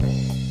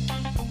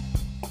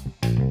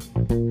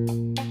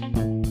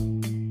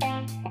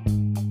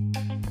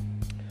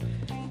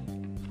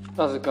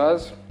How's it,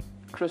 guys?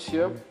 Chris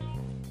here,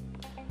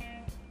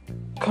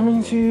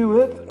 coming to you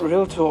with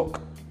Real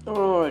Talk.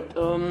 Alright,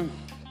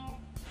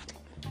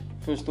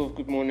 first off,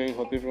 good morning.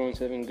 Hope everyone's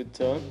having a good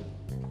time.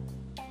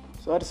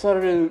 So I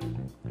decided to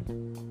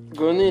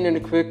go in and a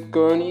quick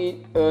go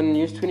on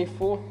News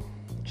 24,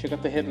 check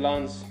out the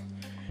headlines.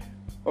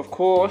 Of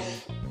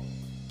course,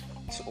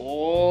 it's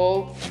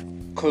all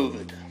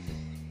COVID.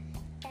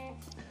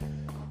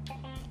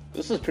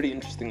 This is pretty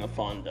interesting, I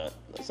find that.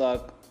 It's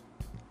like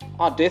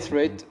our death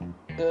rate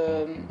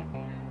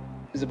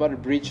is about to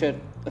breach at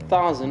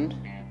 1,000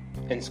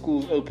 and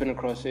schools open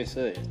across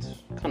SA.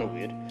 It's kind of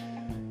weird.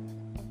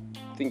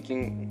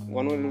 Thinking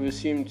one would have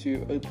assumed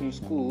to open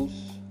schools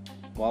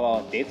while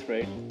our death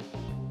rate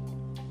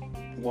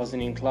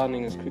wasn't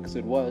inclining as quick as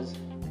it was.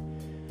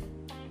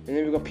 And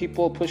then we've got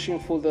people pushing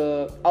for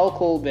the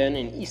alcohol ban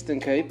in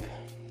Eastern Cape.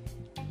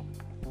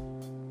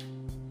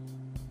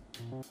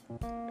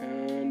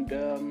 And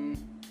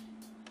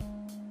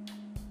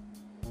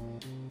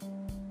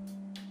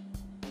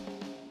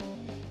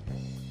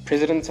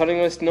President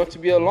telling us not to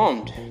be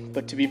alarmed,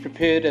 but to be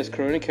prepared as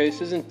corona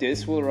cases and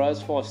deaths will rise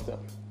faster.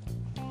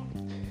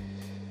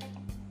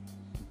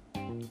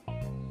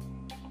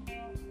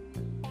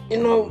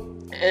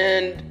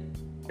 And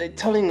they're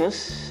telling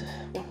us,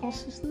 what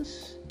else is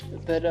this?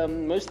 That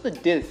most of the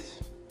deaths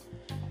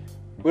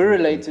were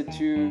related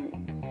to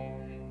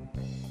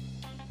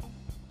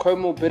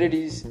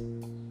comorbidities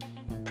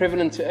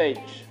prevalent to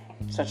age,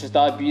 such as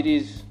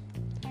diabetes,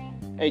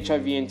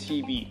 HIV, and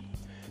TB.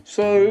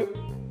 So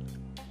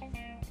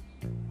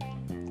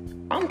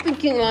I'm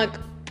thinking, like,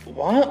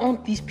 why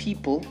aren't these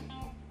people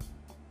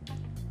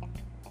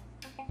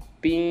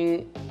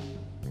being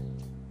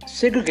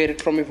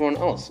segregated from everyone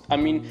else? I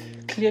mean,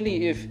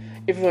 clearly if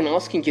everyone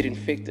else can get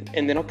infected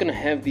and they're not going to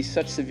have these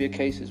such severe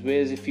cases,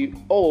 whereas if you're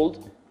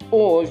old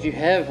or if you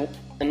have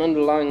an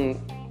underlying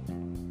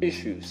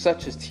issue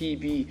such as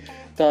TB,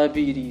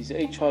 diabetes,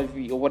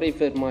 HIV, or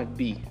whatever it might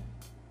be,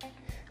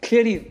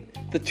 clearly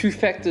the two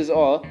factors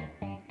are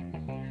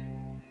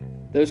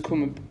those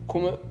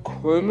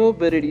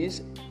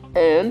comorbidities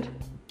and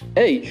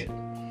age.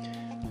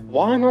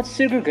 Why not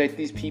segregate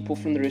these people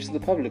from the rest of the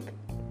public?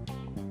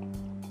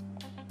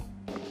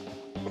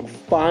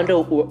 Find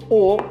out,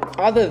 or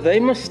either they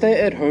must stay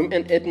at home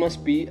and it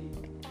must be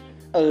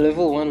a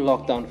level 1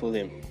 lockdown for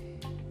them.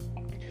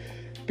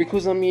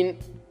 Because I mean,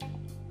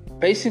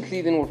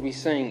 basically then what we're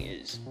saying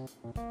is,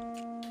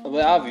 the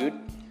way I view it,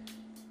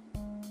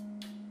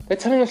 they're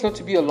telling us not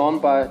to be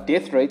alarmed by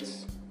death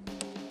rates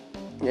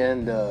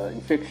and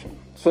infection.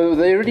 So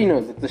they already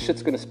know that the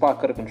shit's going to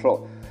spike out of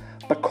control.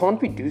 But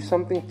can't we do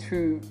something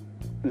to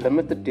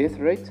limit the death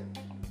rate?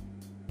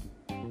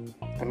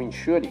 I mean,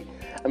 surely.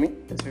 I mean,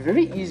 it's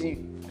very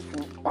easy,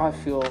 I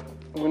feel,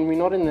 when we're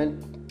not in that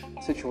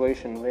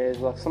situation where it's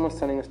like someone's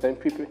telling us don't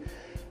prepare,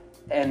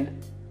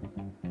 and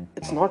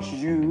it's not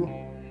you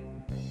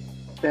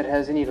that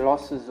has any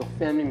losses of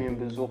family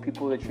members or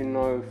people that you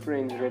know,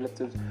 friends,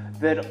 relatives,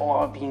 that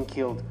are being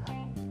killed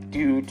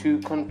due to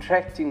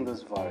contracting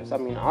this virus. I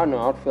mean, I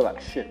know I'd feel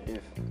like shit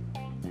if,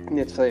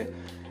 let's say,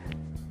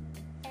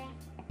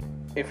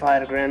 if I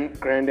had a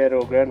granddad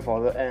or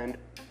grandfather and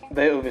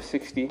they're over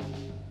 60,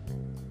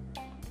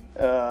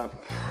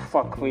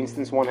 for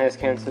instance, one has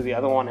cancer, the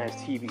other one has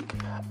TB.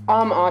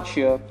 I'm out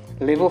here,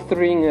 level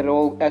 3ing it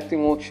all,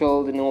 acting all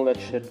chilled and all that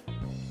shit.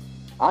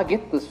 I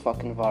get this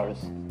fucking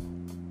virus.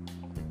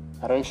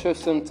 I don't show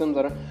symptoms,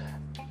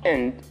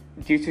 and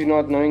due to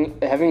not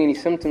having any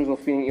symptoms or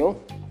feeling ill,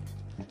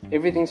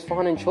 everything's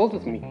fine and chilled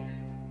with me.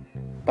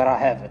 But I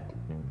have it.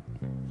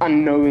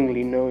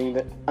 Unknowingly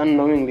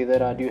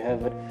that I do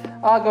have it.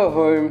 I go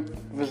home,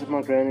 visit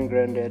my gran and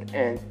granddad,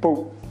 and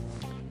boom,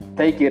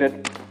 they get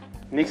it.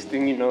 Next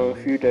thing you know, a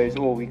few days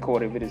or a week or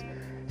whatever it is,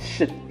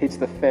 shit hits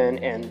the fan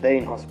and they're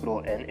in hospital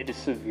and it is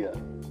severe.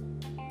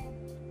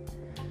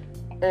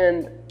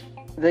 And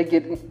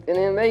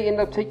then they end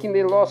up taking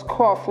their last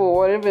cough or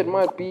whatever it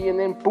might be, and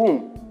then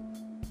boom.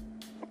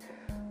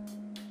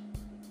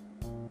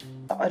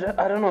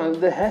 I don't know,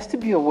 there has to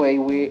be a way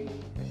where,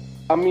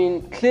 I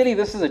mean, clearly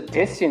this is a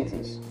death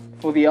sentence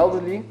for the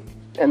elderly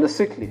and the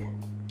sickly.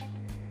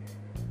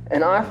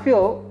 And I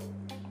feel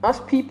us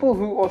people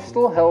who are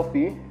still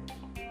healthy,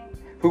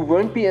 who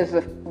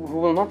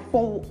will not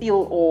fall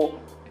ill or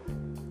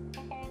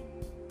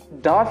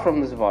die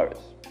from this virus,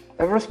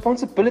 have a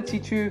responsibility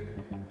to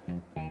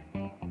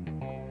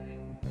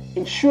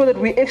ensure that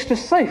we're extra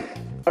safe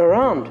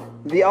around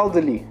the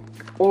elderly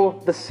or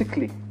the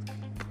sickly.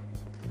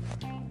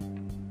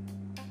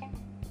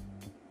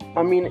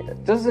 I mean,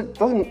 does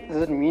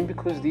it mean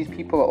because these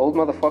people are old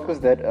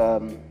motherfuckers that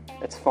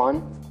it's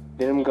fine,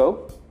 let them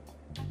go?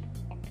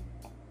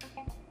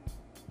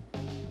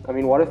 I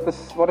mean, what if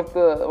this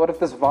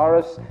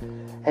virus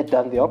had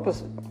done the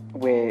opposite,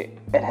 where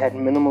it had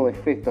minimal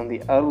effect on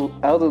the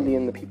elderly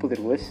and the people that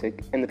were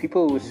sick, and the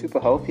people who were super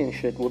healthy and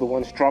shit were the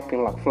ones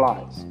dropping like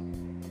flies?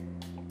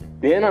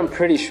 Then I'm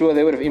pretty sure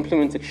they would have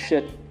implemented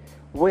shit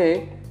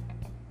where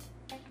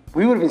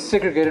we would have been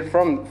segregated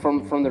from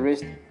the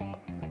rest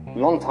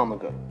long time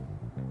ago.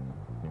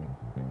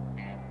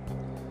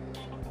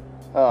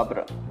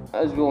 But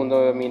as we all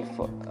know, I mean,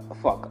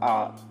 fuck.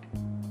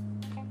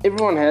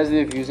 Everyone has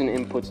their views and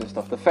inputs and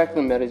stuff. The fact of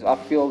the matter is, I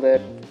feel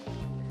that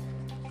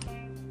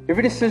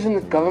every decision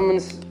that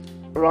governments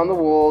around the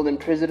world and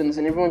presidents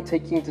and everyone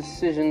taking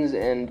decisions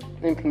and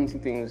implementing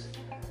things,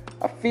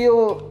 I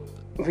feel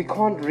we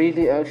can't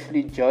really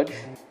actually judge.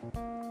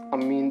 I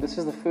mean, this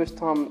is the first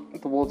time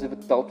the world's ever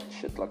dealt with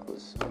shit like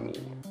this. I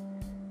mean,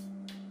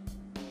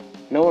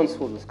 no one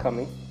saw this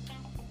coming.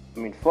 I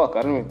mean, fuck,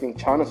 I don't even think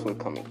China saw it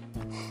coming.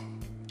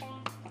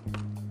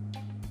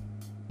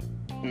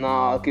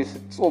 Nah, I guess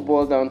it's all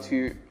boiled down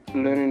to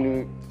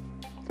learning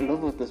to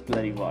live with this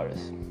bloody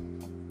virus.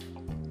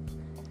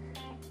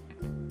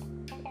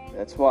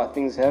 That's why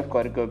things have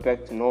got to go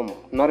back to normal.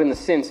 Not in the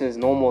sense as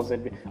normal as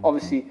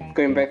obviously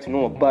going back to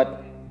normal,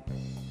 but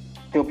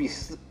there'll be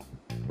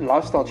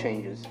lifestyle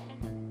changes.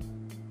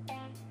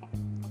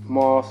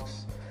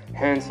 Masks,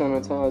 hand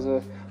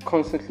sanitizer,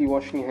 constantly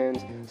washing your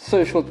hands,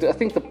 I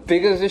think the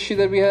biggest issue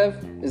that we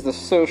have is the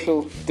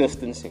social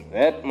distancing.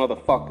 That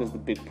motherfucker is the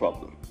big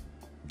problem.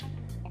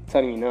 I'm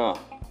telling you now.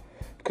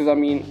 Because I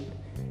mean,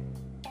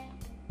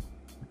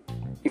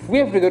 if we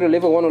have to go to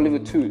level 1 or level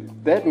 2,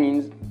 that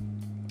means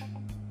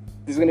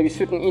there's going to be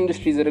certain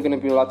industries that are going to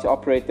be allowed to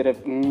operate that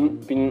have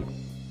been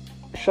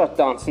shut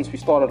down since we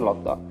started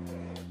lockdown.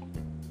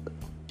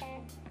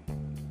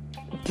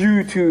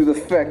 Due to the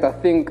fact, I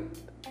think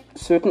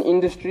certain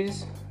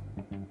industries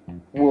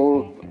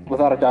will,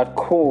 without a doubt,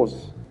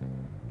 cause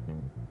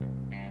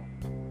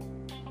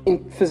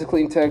physical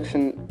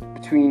interaction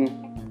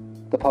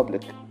between the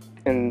public,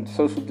 and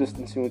social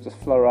distancing will just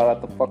fly right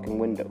out the fucking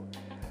window.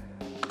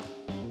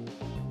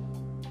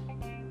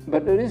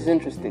 But it is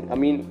interesting. I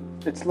mean,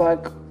 it's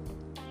like,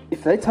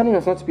 if they're telling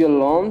us not to be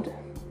alarmed,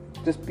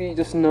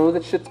 just know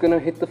that shit's gonna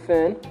hit the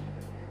fan.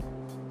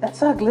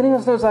 That's like letting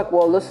us know, it's like,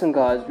 well, listen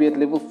guys, we're at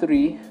level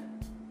 3.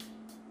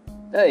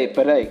 Hey,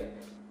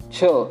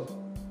 chill,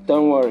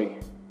 don't worry.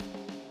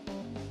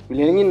 We're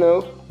letting you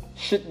know,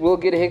 shit will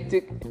get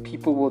hectic,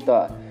 people will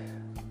die.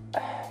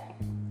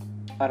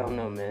 I don't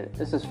know, man,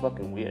 this is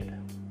fucking weird.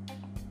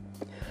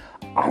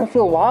 I don't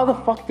feel, why the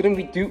fuck didn't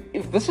we do,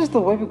 if this is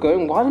the way we're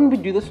going, why didn't we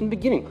do this in the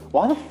beginning?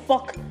 Why the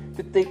fuck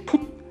did they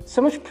put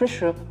so much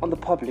pressure on the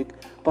public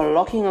by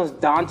locking us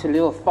down to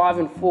level 5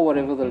 and 4,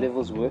 whatever the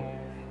levels were,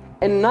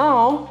 and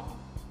now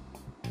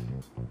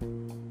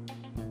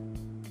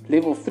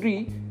level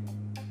 3,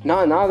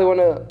 now they want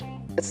to,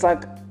 it's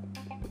like,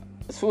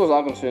 as far as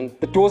I'm concerned,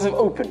 the doors have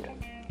opened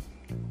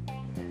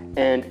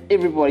and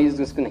everybody's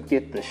just going to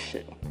get this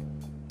shit.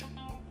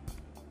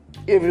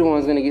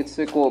 Everyone's going to get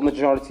sick, or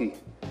majority.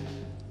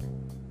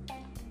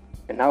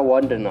 And I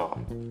wonder now,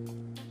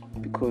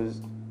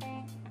 because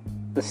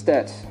the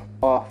stats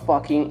are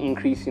fucking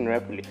increasing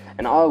rapidly,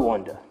 and I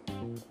wonder,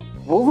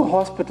 will the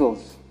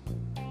hospitals,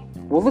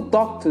 will the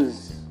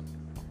doctors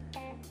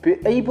be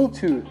able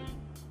to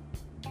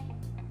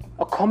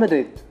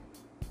accommodate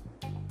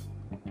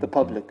the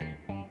public?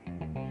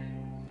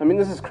 I mean,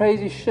 this is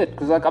crazy shit,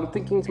 because like I'm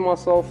thinking to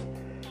myself,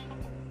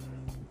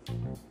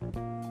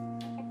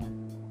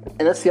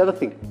 and that's the other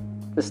thing,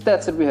 the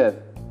stats that we have,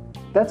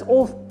 that's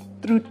all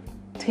through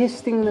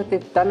testing that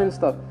they've done and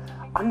stuff.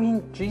 I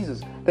mean,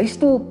 Jesus, they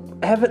still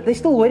have it. They're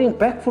still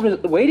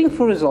waiting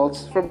for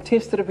results from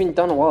tests that have been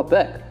done a while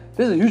back.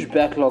 There's a huge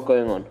backlog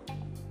going on.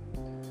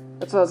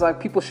 That's why I was like,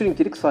 people shouldn't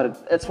get excited.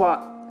 That's why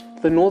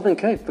the Northern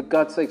Cape, for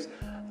God's sakes,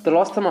 the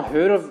last time I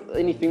heard of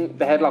anything,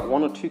 they had like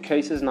 1 or 2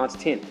 cases. Now it's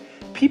 10.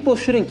 People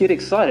shouldn't get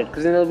excited,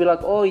 because then they'll be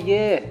like, oh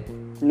yeah,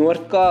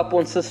 Noord Kaap,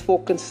 ons is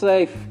fucking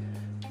safe.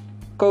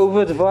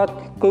 COVID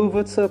wat?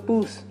 COVID se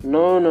poes.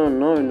 No.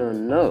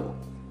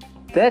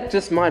 That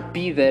just might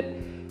be that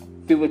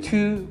there were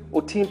 2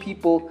 or 10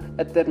 people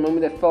at that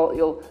moment that fell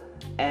ill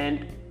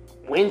and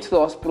went to the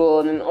hospital,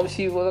 and then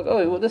obviously we're like,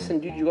 oh, well, listen,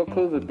 dude, you got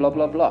COVID, blah,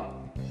 blah, blah.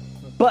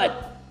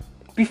 But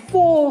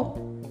before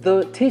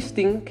the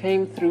testing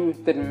came through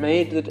that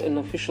made it an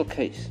official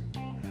case,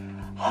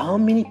 how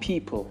many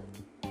people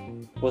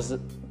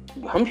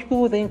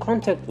were they in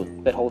contact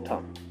with that whole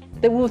time?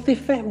 They were with their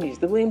families,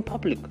 they were in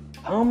public.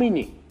 How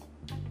many?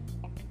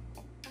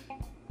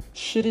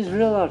 Shit is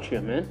real out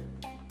here, man.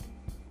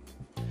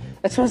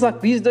 It sounds like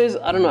these days,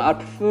 I don't know, I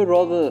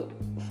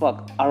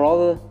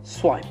rather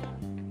swipe.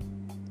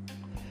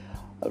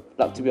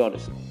 Like, to be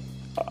honest,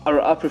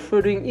 I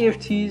prefer doing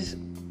EFTs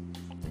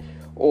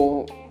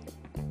or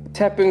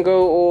tap and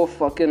go, or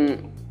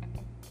fucking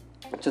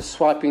just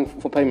swiping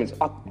for payments.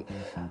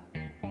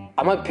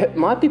 I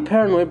might be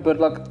paranoid, but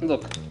like,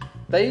 look,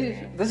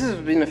 this has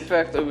been a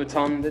fact over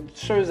time that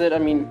shows that, I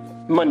mean,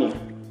 money.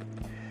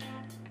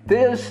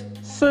 There's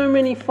so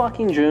many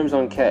fucking germs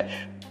on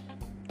cash.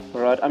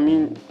 Alright, I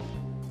mean,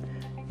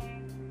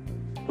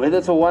 whether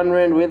it's a 1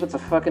 rand, whether it's a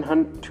fucking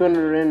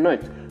 200 rand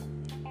note,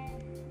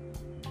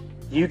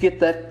 you get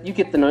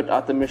the note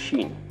out the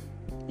machine,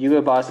 you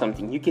go buy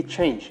something, you get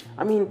change.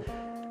 I mean,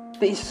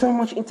 there is so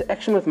much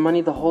interaction with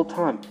money the whole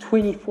time,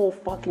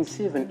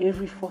 24/7,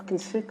 every fucking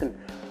second,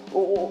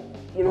 or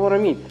you know what I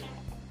mean?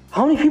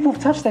 How many people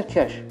have touched that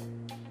cash?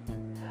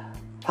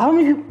 How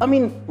many people, I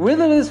mean,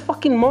 whether there's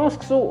fucking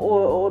masks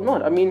or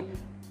not, I mean,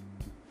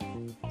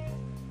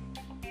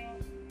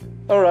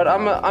 alright,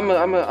 I'm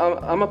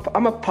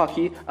a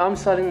pucky. I'm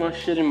selling my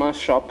shit in my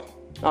shop.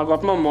 I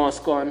got my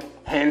mask on,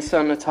 hand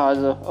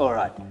sanitizer.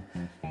 Alright,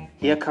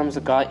 here comes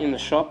a guy in the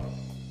shop,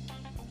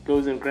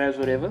 goes and grabs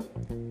whatever,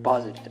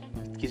 buys it,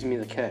 gives me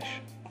the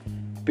cash.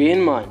 Bear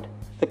in mind,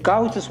 the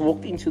guy who just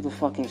walked into the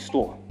fucking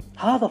store,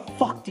 how the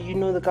fuck do you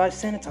know the guy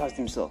sanitized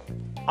himself?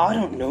 I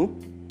don't know.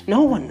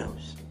 No one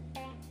knows.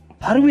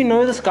 How do we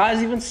know this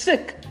guy's even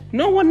sick?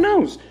 No one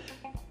knows.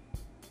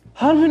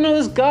 How do we know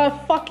this guy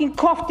fucking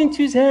coughed into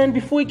his hand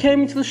before he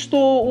came into the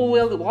store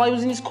or while he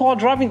was in his car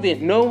driving there?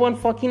 No one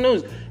fucking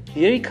knows.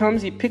 Here he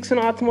comes, he picks an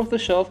item off the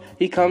shelf,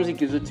 he comes, he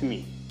gives it to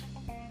me.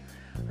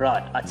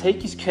 Right, I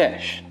take his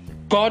cash.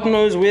 God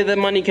knows where the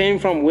money came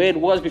from, where it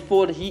was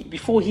before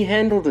he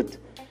handled it.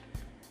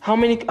 How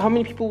many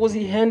people was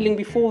he handling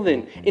before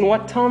then? In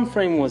what time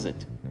frame was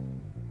it?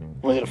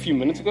 Was it a few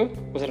minutes ago?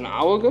 Was it an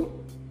hour ago?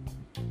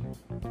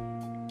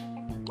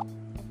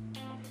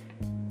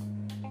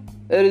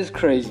 It is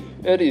crazy.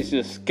 It is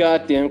just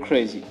goddamn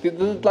crazy.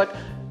 Like,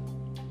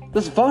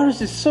 this virus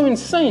is so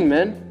insane,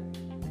 man.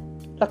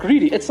 Like,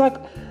 really, it's like,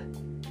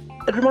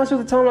 it reminds me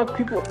of the time, like,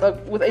 people,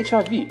 like, with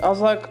HIV. I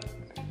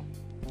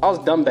was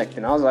dumb back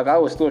then. I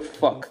always thought,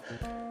 fuck,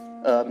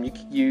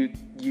 you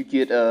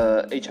get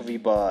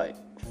HIV by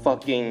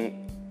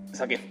fucking, it's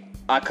like if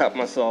I cut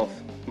myself,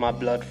 my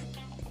blood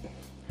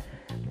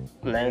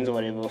lands or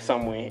whatever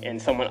somewhere,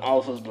 and someone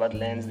else's blood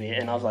lands there,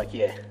 and I was like,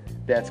 yeah,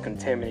 that's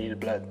contaminated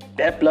blood.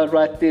 That blood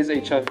right there is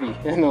HIV.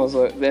 And I was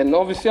like, then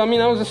obviously, I mean,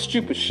 that was a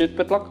stupid shit,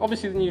 but like,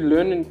 obviously, then you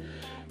learn and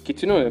get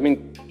to know. I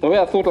mean, the way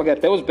I thought like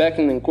that was back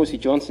in Nkosi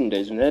Johnson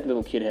days when that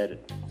little kid had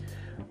it.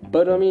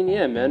 But I mean,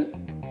 yeah,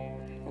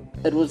 man,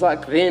 it was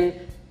like then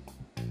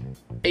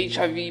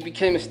HIV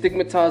became a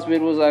stigmatized where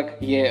it was like,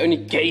 yeah, only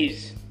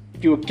gays.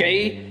 If you were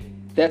gay,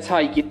 that's how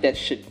you get that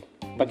shit.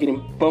 By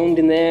getting boned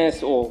in the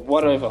ass or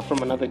whatever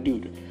from another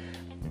dude.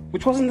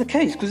 Which wasn't the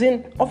case, because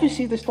then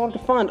obviously they started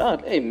to find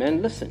out, hey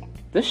man, listen,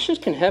 this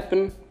shit can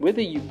happen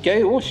whether you're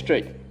gay or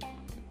straight,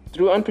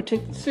 through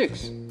unprotected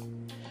sex.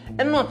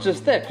 And not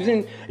just that, because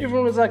then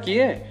everyone was like,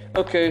 yeah,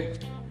 okay,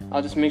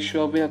 I'll just make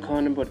sure I'll wear a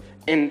condom.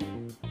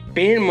 And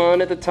bear in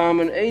mind at the time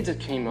when AIDS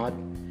came out,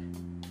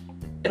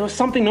 it was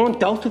something no one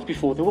dealt with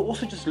before. They were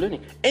also just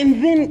learning.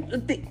 And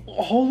then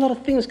a whole lot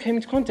of things came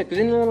into contact.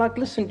 Because then they're like,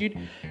 listen, dude,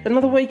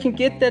 another way you can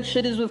get that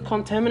shit is with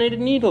contaminated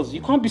needles.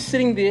 You can't be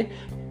sitting there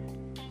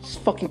just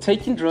fucking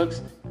taking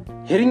drugs,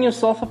 hitting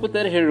yourself up with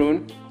that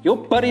heroin. Your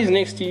buddy's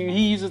next to you.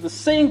 He uses the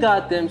same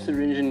goddamn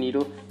syringe and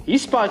needle. He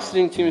spikes it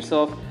into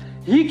himself.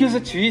 He gives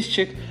it to his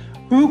chick,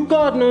 who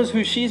God knows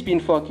who she's been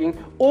fucking,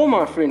 or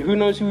my friend who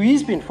knows who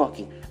he's been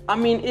fucking. I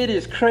mean, it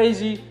is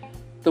crazy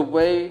the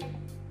way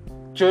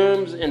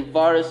germs and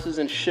viruses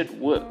and shit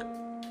work.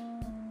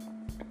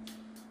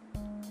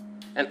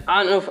 And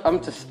I don't know if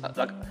I'm just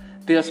like,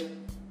 there's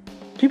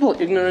people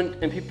are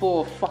ignorant and people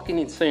are fucking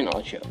insane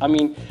out here. I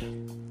mean,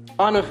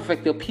 I know for a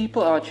fact there are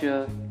people out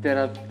here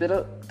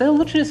they'll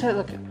literally say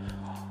like,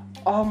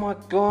 oh my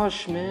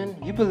gosh, man,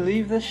 you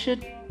believe this shit?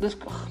 This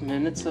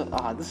man, this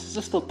is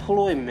just a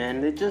ploy,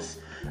 man. This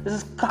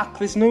is cock.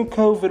 There's no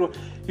COVID.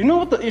 You know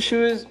what the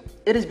issue is?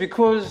 It is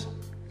because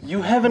you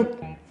haven't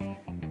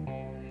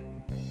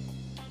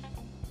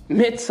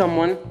met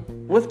someone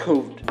with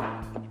COVID.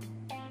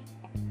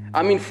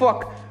 I mean,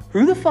 fuck.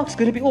 Who the fuck's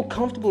gonna be all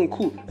comfortable and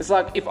cool? It's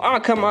like if I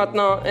come out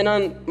now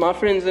and my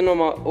friends and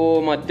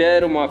or my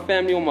dad or my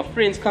family or my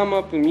friends come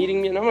up and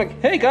meeting me and I'm like,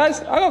 hey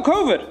guys, I got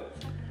COVID.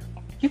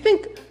 You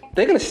think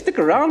they're gonna stick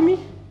around me?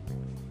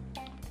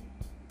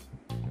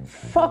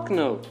 Fuck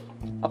no.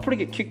 I'll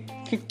probably get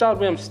kicked out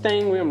where I'm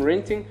staying, where I'm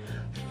renting.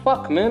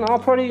 Fuck man, my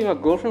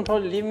girlfriend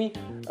probably leave me.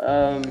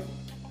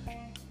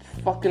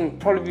 Fucking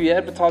probably be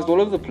advertised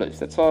all over the place.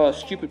 That's how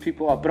stupid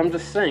people are. But I'm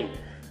just saying.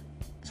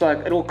 It's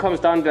like it all comes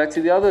down back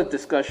to the other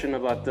discussion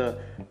about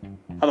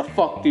how the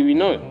fuck do we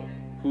know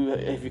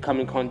if you come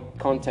in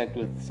contact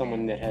with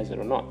someone that has it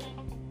or not.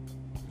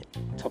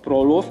 Top it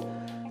all off,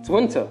 it's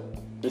winter.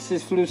 This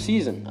is flu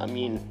season. I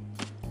mean,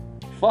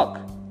 fuck.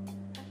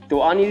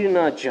 Do I need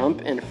to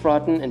jump and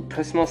frighten and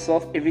piss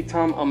myself every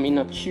time I'm in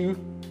a queue,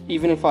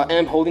 even if I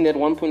am holding that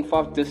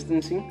 1.5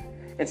 distancing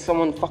and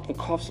someone fucking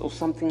coughs or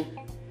something?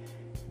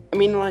 I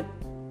mean, like,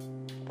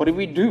 what do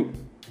we do?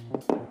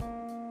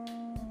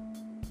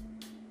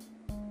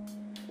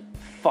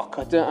 Fuck,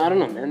 I don't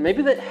know, man.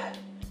 Maybe that...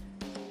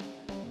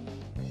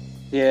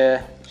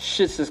 Yeah,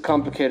 shit's just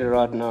complicated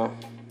right now.